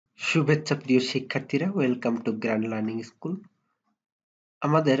শুভেচ্ছা প্রিয় শিক্ষার্থীরা, welcome to grand learning school.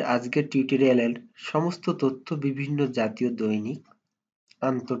 আমাদের আজকের টিউটোরিয়ালের সমস্ত তথ্য বিভিন্ন জাতীয় দৈনিক,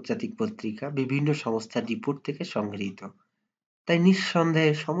 আন্তর্জাতিক পত্রিকা, বিভিন্ন সংস্থার রিপোর্ট থেকে সংগৃহীত। তাই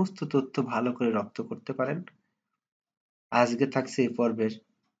নিঃসন্দেহে সমস্ত তথ্য ভালো করে রপ্ত করতে পারেন। আজকে থাকছে এই পর্বের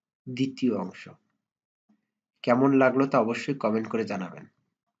দ্বিতীয় অংশ। কেমন লাগলো তা অবশ্যই কমেন্ট করে জানাবেন।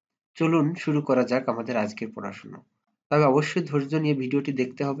 চলুন শুরু করা যাক আমাদের আজকের পড়াশোনা। তবে অবশ্যই ধৈর্য নিয়ে ভিডিওটি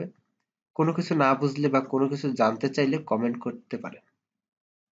দেখতে হবে। কোনো কিছু না বুঝলে বা কোনো কিছু জানতে চাইলে কমেন্ট করতে পারেন।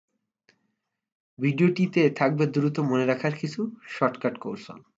 ভিডিওটিতে থাকবে দ্রুত মনে রাখার কিছু শর্টকাট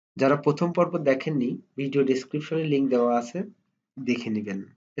কৌশল। যারা প্রথম পর্ব দেখেননি, ভিডিও ডেসক্রিপশনে লিংক দেওয়া আছে, দেখে নেবেন।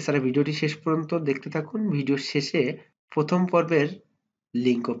 এছাড়া ভিডিওটি শেষ পর্যন্ত দেখতে থাকুন। ভিডিওর শেষে প্রথম পর্বের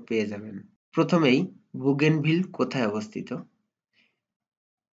লিংকও পেয়ে যাবেন। প্রথমেই বুগেনভিল কোথায় অবস্থিত?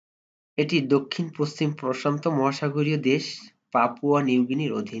 এটি দক্ষিণ পশ্চিম প্রশান্ত মহাসাগরীয় দেশ পাপুয়া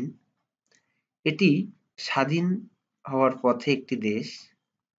নিউগিনির অধীন। এটি স্বাধীন হওয়ার পথে একটি দেশ।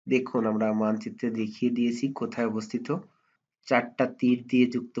 দেখুন, আমরা মানচিত্রে দেখিয়ে দিয়েছি কোথায় অবস্থিত। 4টা তীর দিয়ে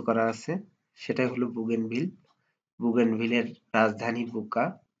যুক্ত করা আছে, সেটাই হলো বুগেনভিল। বুগেনভিলের রাজধানী বুকা,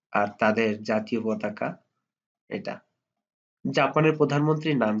 আর তাদের জাতীয় পতাকা এটা। জাপানের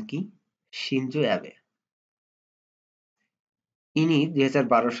প্রধানমন্ত্রীর নাম কি? Shinzo Abe. ইনি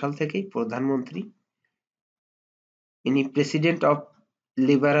 2012 সাল থেকেই প্রধানমন্ত্রী। ইনি president of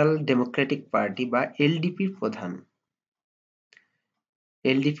liberal Democratic party বা এলডিপির প্রধান।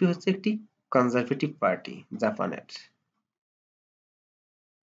 এলডিপি হচ্ছে একটি কনজারভেটিভ পার্টি জাপানের।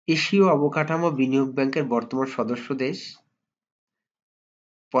 এশীয় অবকাঠামো বিনিয়োগ ব্যাংকের বর্তমান সদস্য দেশ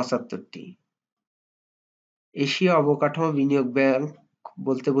 75টি। এশীয় অবকাঠামো বিনিয়োগ ব্যাংক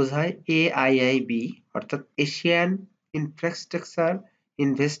বলতে বোঝায় এআইআইবি, অর্থাৎ এশিয়ান ইনফ্রাস্ট্রাকচার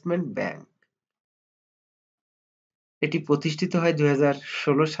ইনভেস্টমেন্ট ব্যাংক। এটি প্রতিষ্ঠিত হয়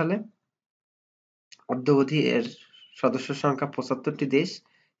 2016 সালে। অদ্যাবধি এর সদস্য সংখ্যা 75টি দেশ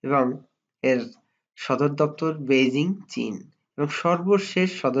এবং এর সদর দপ্তর বেইজিং, চীন, এবং সর্বশেষ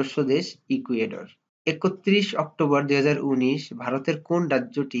সদস্য দেশ ইকুয়েডর। 31 অক্টোবর 2019 ভারতের কোন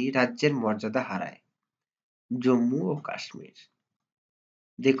রাজ্যটি রাজ্যের মর্যাদা হারায়? জম্মু ও কাশ্মীর।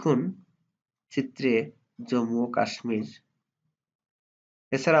 দেখুন চিত্রে জম্মু ও কাশ্মীর।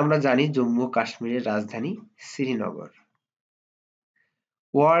 এছাড়া আমরা জানি জম্মু ও কাশ্মীরের রাজধানী Srinagar.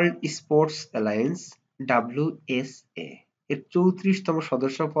 World sports alliance WSA এর 34তম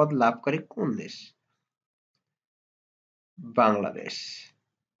সদস্য পদ লাভ করে কোন দেশ? বাংলাদেশ।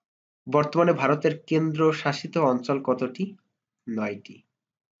 বর্তমানে ভারতের কেন্দ্র শাসিত অঞ্চল কতটি? 9টি।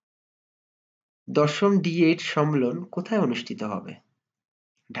 10ম D8 সম্মেলন কোথায় অনুষ্ঠিত হবে?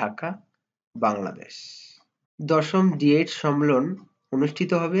 ঢাকা, বাংলাদেশ। 10ম D8 সম্মেলন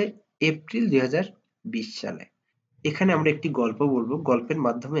অনুষ্ঠিত হবে এপ্রিল 2020 সালে। এখানে আমরা একটি গল্প বলবো। গল্পের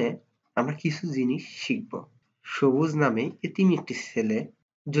মাধ্যমে আমরা কিছু জিনিস শিখব। সবুজ নামে এতিম একটি ছেলে।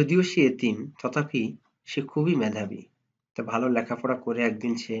 যদিও সে এতিম, তথাপি সে খুবই মেধাবী। তা ভালো লেখাপড়া করে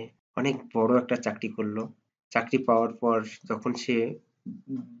একদিন সে অনেক বড় একটা চাকরি করলো। চাকরি পাওয়ার পর যখন সে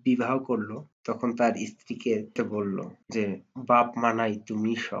বিবাহ করলো, তখন তার স্ত্রীকে বলল যে বাপ মা নাই,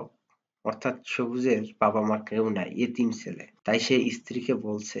 তুমি সব। অর্থাৎ সবুজের বাবা মা কেউ নাই, এতিম ছেলে। তাই সে স্ত্রীকে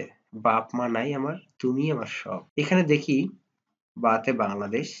বলছে, বাপ মা নাই আমার, তুমি আমার সব। এখানে দেখি বাতে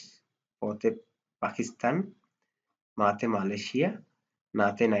বাংলাদেশ, পতে পাকিস্তান, মাতে মালয়েশিয়া,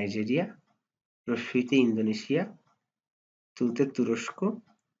 নাতে নাইজেরিয়া, রস্যইতে ইন্দোনেশিয়া, তুতে তুরস্ক,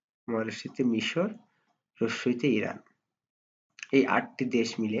 ময়লসিতে মিশর, রস্যইতে ইরান। এই 8টি দেশ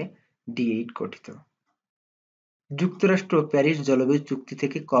মিলে D8 গঠিত। যুক্তরাষ্ট্র প্যারিস জলবায়ু চুক্তি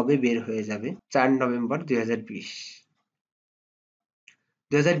থেকে কবে বের হয়ে যাবে? 4 নভেম্বর 2020।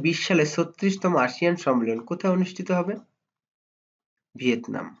 2020 সালে 36তম আসিয়ান সম্মেলন কোথায় অনুষ্ঠিত হবে?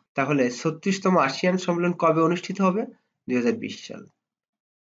 ভিয়েতনাম। তাহলে 36তম আসিয়ান সম্মেলন কবে অনুষ্ঠিত হবে? 2020 সাল।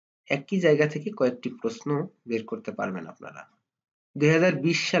 একই জায়গা থেকে কয়েকটি প্রশ্ন বের করতে পারবেন আপনারা।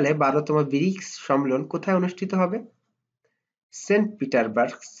 2020 সালে 12তম ব্রিক্স সম্মেলন কোথায় অনুষ্ঠিত হবে? Saint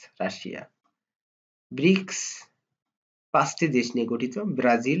Petersburg, Russia. ব্রিক্স 5টি দেশ নিয়ে গঠিত: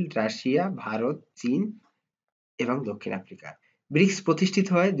 ব্রাজিল, রাশিয়া, ভারত, চীন এবং দক্ষিণ আফ্রিকা। ব্রিক্স প্রতিষ্ঠিত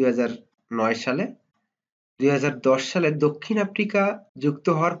হয় 2009 সালে। 2010 সালে দক্ষিণ আফ্রিকা যুক্ত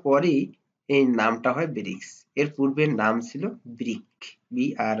হওয়ার পরেই এই নামটা হয় ব্রিক্স। এর পূর্বের নাম ছিল ব্রিক,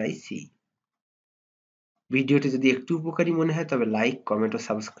 BRIC। ভিডিওটি যদি একটু উপকারী মনে হয় তবে লাইক, কমেন্ট ও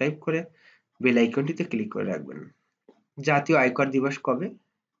সাবস্ক্রাইব করে বেল আইকনটিতে ক্লিক করে রাখবেন। জাতীয় আয়কর দিবস কবে?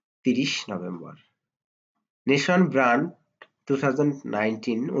 30 নভেম্বর। নেশন ব্র্যান্ড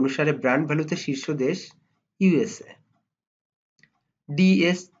 2019 অনুসারে ব্র্যান্ড ভ্যালুতে শীর্ষ দেশ USA।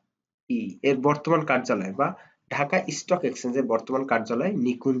 DSE এর বর্তমান কার্যালয় বা ঢাকা স্টক এক্সচেঞ্জের বর্তমান কার্যালয়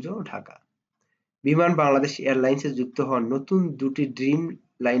নিকুঞ্জ, ঢাকা। বিমান বাংলাদেশ এয়ারলাইন্সে যুক্ত হওয়া নতুন দুটি ড্রিম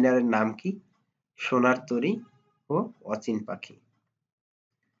লাইনারের নাম কি? সোনার তরী ও অচিন পাখি।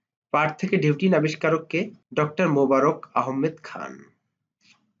 পার্ট থেকে ডিউটিন আবিষ্কারক কে? ডক্টর মোবারক আহমেদ খান।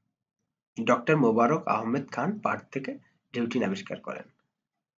 ডক্টর মোবারক আহমেদ খান পার্ট থেকে ডিউটিন আবিষ্কার করেন।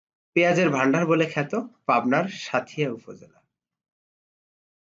 পেঁয়াজের ভান্ডার বলে খ্যাত পাবনার সাঁথিয়া উপজেলা।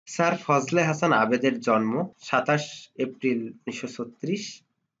 স্যার ফজলে হাসান আবেদের জন্ম ২৭ এপ্রিল ১৯৩৬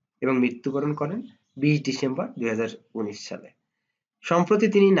 এবং মৃত্যুবরণ করেন ২০ ডিসেম্বর ২০১৯ সালে। সম্প্রতি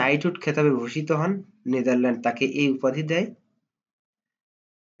তিনি নাইটহুড খেতাবে ভূষিত হন। নেদারল্যান্ড তাকে এই উপাধি দেয়।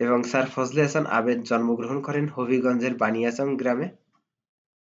 এবং স্যার ফজলে হাসান আবেদ জন্মগ্রহণ করেন হবিগঞ্জের বানিয়াচং গ্রামে।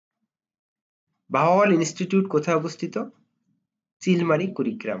 বাহওয়াল ইনস্টিটিউট কোথায় অবস্থিত? চিলমারি,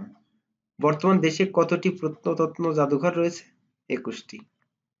 কুড়িগ্রাম। বর্তমান দেশে কতটি প্রত্নতত্ত্ব জাদুঘর রয়েছে? ২১টি।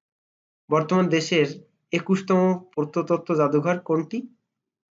 বর্তমান দেশের ২১তম প্রত্নতত্ত্ব জাদুঘর কোনটি?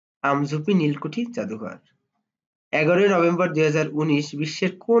 আমঝুপি নীলকুঠি জাদুঘর। ১১ নভেম্বর ২০১৯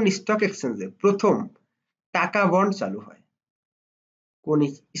 বিশ্বের কোন স্টক এক্সচেঞ্জে প্রথম টাকা বন্ড চালু হয়? কোন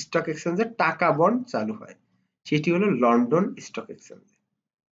স্টক এক্সচেঞ্জে টাকা বন্ড চালু হয়? সেটি হলো London stock exchange.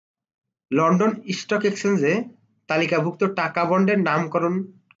 London stock এক্সচেঞ্জে তালিকাভুক্ত টাকা বন্ডের নামকরণ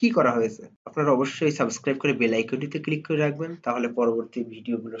কি করা হয়েছে? আপনারা অবশ্যই সাবস্ক্রাইব করে বেল আইকনটিতে ক্লিক করে রাখবেন, তাহলে পরবর্তী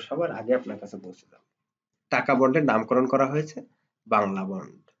ভিডিওগুলো সবার আগে আপনার কাছে পৌঁছে যাবে। টাকা বন্ডের নামকরণ করা হয়েছে বাংলা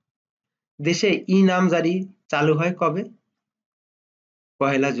বন্ড। দেশে ই নাম জারি চালু হয় কবে?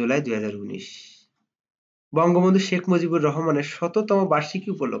 ১ জুলাই ২০১৯। বঙ্গবন্ধু শেখ মুজিবুর রহমানের ১০০তম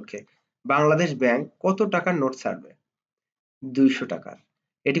বার্ষিকী উপলক্ষে বাংলাদেশ ব্যাংক কত টাকার নোট ছাড়বে? ২০০ টাকার।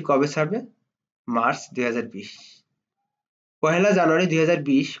 এটি কবে ছাড়বে? মার্চ ২০২০। ১ জানুয়ারি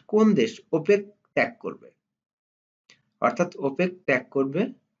 ২০২০ কোন দেশ ওপেক ত্যাগ করবে? অর্থাৎ ওপেক ত্যাগ করবে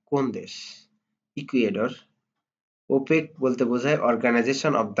কোন দেশ? ইকুয়েডর। ওপেক বলতে বোঝায়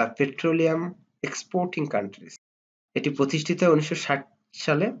organisation of the petroleum exporting countries. এটি প্রতিষ্ঠিত হয় ১৯৬০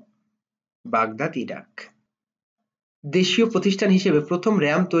 সালে বাগদাদ, ইরাক। দেশীয় প্রতিষ্ঠান হিসেবে প্রথম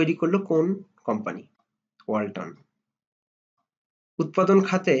র্যাম তৈরি করলো কোন কোম্পানি? ওয়ালটন। উৎপাদন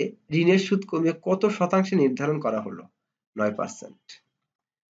খাতে ঋণের সুদ কমিয়ে কত শতাংশে নির্ধারণ করা হলো? ৯%।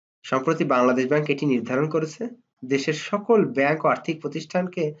 সম্প্রতি বাংলাদেশ ব্যাংক এটি নির্ধারণ করেছে। দেশের সকল ব্যাংক ও আর্থিক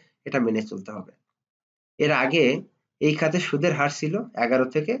প্রতিষ্ঠানকে এটা মেনে চলতে হবে। এর আগে এই খাতে সুদের হার ছিল ১১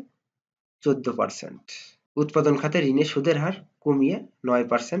 থেকে ১৪%। উৎপাদন খাতে ঋণের সুদের হার কমিয়ে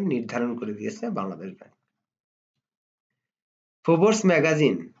 ৯% নির্ধারণ করে দিয়েছে বাংলাদেশ ব্যাংক। ফোর্বস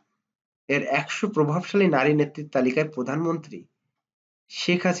ম্যাগাজিন এর ১০০ প্রভাবশালী নারী নেত্রীর তালিকায় প্রধানমন্ত্রী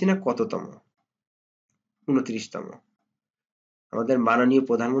শেখ হাসিনা কততম? ২৯তম। আমাদের মাননীয়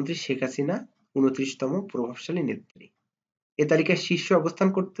প্রধানমন্ত্রী শেখ হাসিনা ২৯তম প্রভাবশালী নেত্রী। এ তালিকায় শীর্ষে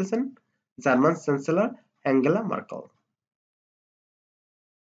অবস্থান করতেছেন জার্মান চ্যান্সেলর অ্যাঙ্গেলা মার্কেল।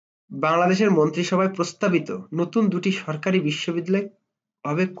 বাংলাদেশের মন্ত্রিসভায় প্রস্তাবিত নতুন দুটি সরকারি বিশ্ববিদ্যালয়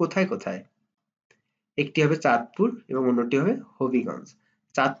হবে কোথায় কোথায়? একটি হবে চাঁদপুর এবং অন্যটি হবে হবিগঞ্জ।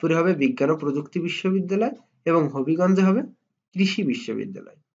 চাঁদপুরে হবে বিজ্ঞান ও প্রযুক্তি বিশ্ববিদ্যালয় এবং হবিগঞ্জে হবে কৃষি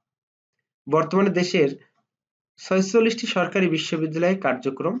বিশ্ববিদ্যালয়। বর্তমানে দেশের ৪৬টি সরকারি বিশ্ববিদ্যালয়ে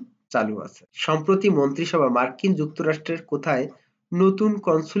কার্যক্রম চালু আছে। সম্প্রতি মন্ত্রিসভা মার্কিন যুক্তরাষ্ট্রের কোথায় নতুন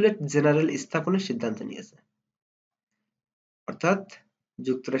কনসুলেট জেনারেল স্থাপনের সিদ্ধান্ত নিয়েছে? অর্থাৎ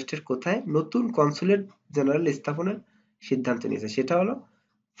যুক্তরাষ্ট্রের কোথায় নতুন কনসুলেট জেনারেল স্থাপনের সিদ্ধান্ত নিয়েছে? সেটা হলো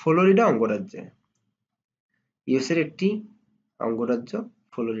ফ্লোরিডা অঙ্গরাজ্যে। ইউএসের একটি অঙ্গরাজ্য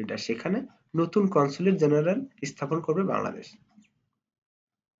ফ্লোরিডা, সেখানে নতুন কনসুলেট জেনারেল স্থাপন করবে Bangladesh.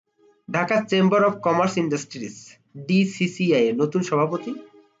 Dhaka chamber of commerce industries DCCI এর নতুন সভাপতি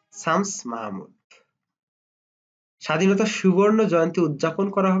শামস মাহমুদ। স্বাধীনতার সুবর্ণ জয়ন্তী উদযাপন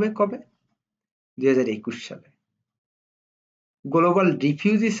করা হবে কবে? ২০২১ সালে। গ্লোবাল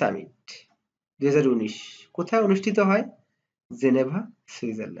রিফিউজি সামিট ২০১৯ কোথায় অনুষ্ঠিত হয়? Geneva,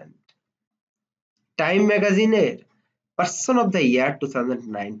 Switzerland. টাইম ম্যাগাজিনের পারসন অব দ্য ইয়ার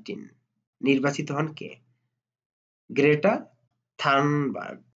 2019 নির্বাচিত হন কে? Greta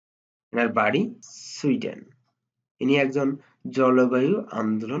Thunberg. এনার বাড়ি সুইডেন। ইনি একজন জলবায়ু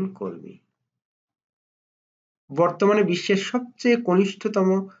আন্দোলন কর্মী। বর্তমানে বিশ্বের সবচেয়ে কনিষ্ঠতম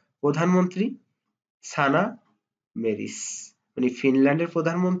প্রধানমন্ত্রী সানা মেরিস। উনি ফিনল্যান্ডের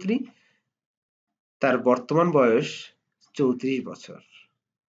প্রধানমন্ত্রী। তার বর্তমান বয়স ৩৪ বছর।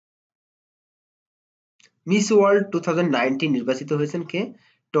 মিস ওয়ার্ল্ড 2019 নির্বাচিত হয়েছেন কে?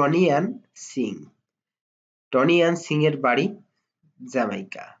 Tony an Singh. Tony an Singh এর বাড়ি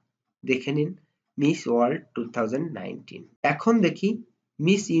জ্যামাইকা। দেখে নিন মিস ওয়ার্ল্ড 2019। এখন দেখি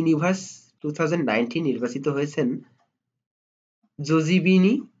মিস ইউনিভার্স 2019 নির্বাচিত হয়েছেন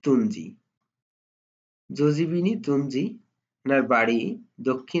জোজিবিনি তুনজি। জোজিবিনি তুঞ্জি নার বাড়ি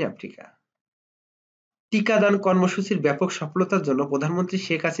দক্ষিণ আফ্রিকা। টিকাদান কর্মসূচির ব্যাপক সফলতার জন্য প্রধানমন্ত্রী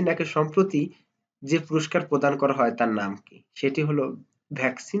শেখ হাসিনাকে সম্প্রতি যে পুরস্কার প্রদান করা হয় তার নাম কি? সেটি হলো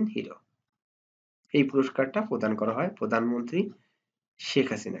ভ্যাকসিন হিরো। এই পুরস্কারটা প্রদান করা হয় প্রধানমন্ত্রী শেখ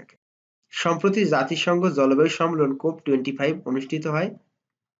হাসিনাকে। সম্প্রতি জাতিসংঘ জলবায়ু সম্মেলন COP25 অনুষ্ঠিত হয়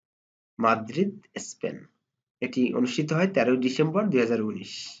মাদ্রিদ, স্পেন। এটি অনুষ্ঠিত হয় 13 ডিসেম্বর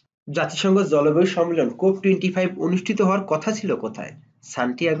 2019। জাতিসংঘ জলবায়ু সম্মেলন COP25 অনুষ্ঠিত হওয়ার কথা ছিল কোথায়?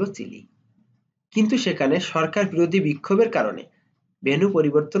 Santiago, chilli. কিন্তু সেখানে সরকার বিরোধী বিক্ষোভের কারণে ভেন্যু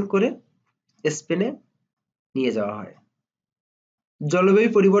পরিবর্তন করে স্পেনে নিয়ে যাওয়া হয়। জলবায়ু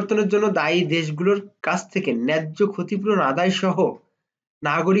পরিবর্তনের জন্য দায়ী দেশগুলোর কাছ থেকে ন্যায্য ক্ষতিপূরণ আদায় সহ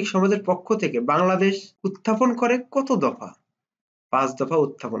নাগরিক সমাজের পক্ষ থেকে বাংলাদেশ উত্থাপন করে কত দফা? 5 দফা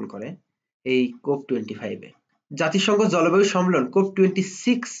উত্থাপন করে এই COP25 এ। জাতিসংঘ জলবায়ু সম্মেলন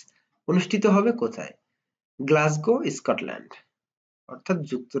COP26 অনুষ্ঠিত হবে কোথায়? Glasgow, Scotland. অর্থাৎ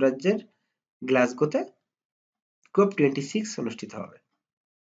যুক্তরাজ্যের গ্লাসগোতে COP26 অনুষ্ঠিত হবে।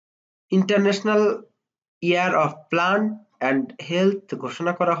 International year of plant and health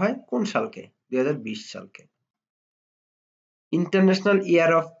ঘোষণা করা হয় কোন সালকে? 2020 সালকে। International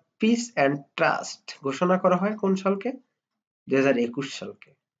year of piece and trust ঘোষণা করা হয় কোন সালকে? 2021 সালকে।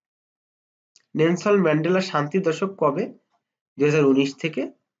 নেলসন ম্যান্ডেলা শান্তি দশক কবে? 2019 থেকে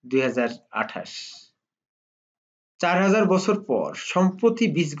 2028। 4000 বছর পর সম্প্রতি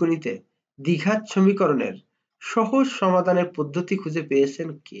বীজগণিতে দ্বিঘাত সমীকরণের সহজ সমাধানের পদ্ধতি খুঁজে পেয়েছেন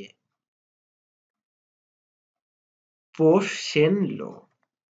কে? পো শেন লো।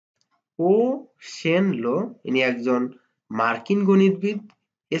 পো শেন লো ইনি একজন মার্কিন গণিতবিদ।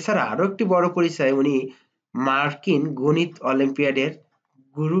 এছাড়া আরো একটি বড় পরিচয়, উনি মার্কিন গণিত অলিম্পিয়াডের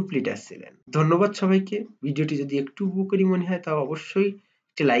গ্রুপ লিডার ছিলেন। ধন্যবাদ সবাইকে। ভিডিওটি যদি একটু উপকারী মনে হয় তাহলে অবশ্যই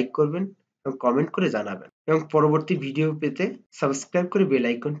একটি লাইক করবেন এবং কমেন্ট করে জানাবেন, এবং পরবর্তী ভিডিও পেতে সাবস্ক্রাইব করে বেল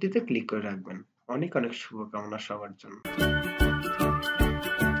আইকনটিতে ক্লিক করে রাখবেন। অনেক অনেক শুভকামনা সবার জন্য।